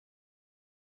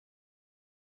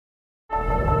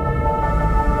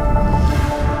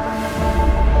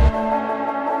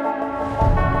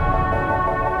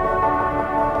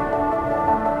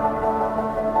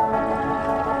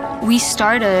We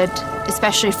started,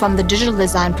 especially from the digital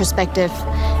design perspective,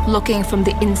 looking from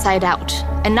the inside out.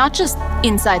 And not just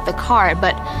inside the car,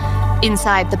 but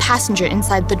inside the passenger,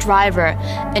 inside the driver,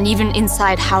 and even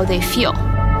inside how they feel.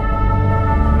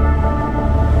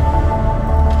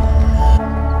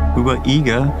 We were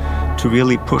eager to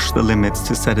really push the limits,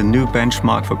 to set a new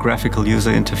benchmark for graphical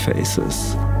user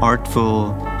interfaces.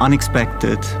 Artful,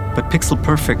 unexpected, but pixel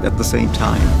perfect at the same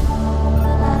time.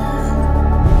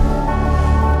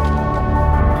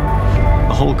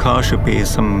 The whole car should be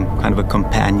some kind of a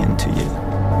companion to you.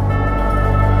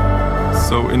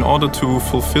 So in order to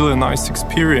fulfill a nice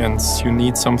experience, you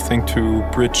need something to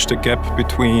bridge the gap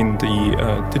between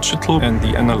the digital and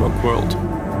the analog world.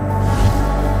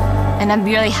 And I'm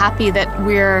really happy that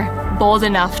we're bold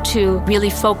enough to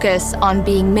really focus on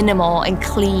being minimal and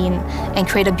clean and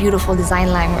create a beautiful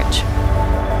design language.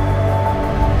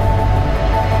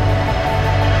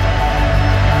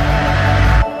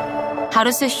 How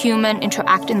does a human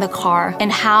interact in the car,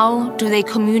 and how do they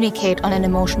communicate on an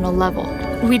emotional level?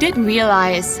 We did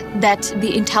realize that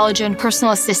the intelligent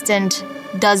personal assistant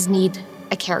does need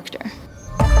a character.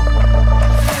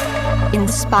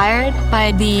 Inspired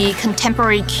by the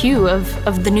contemporary Q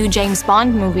of the new James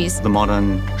Bond movies. The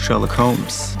modern Sherlock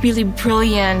Holmes. Really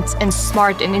brilliant and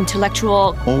smart and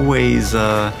intellectual. Always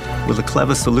with a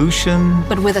clever solution.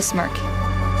 But with a smirk.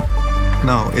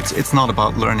 No, it's not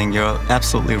about learning, you're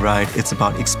absolutely right. It's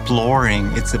about exploring,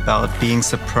 it's about being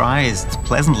surprised,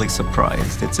 pleasantly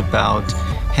surprised. It's about,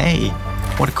 hey,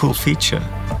 what a cool feature.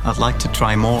 I'd like to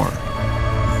try more.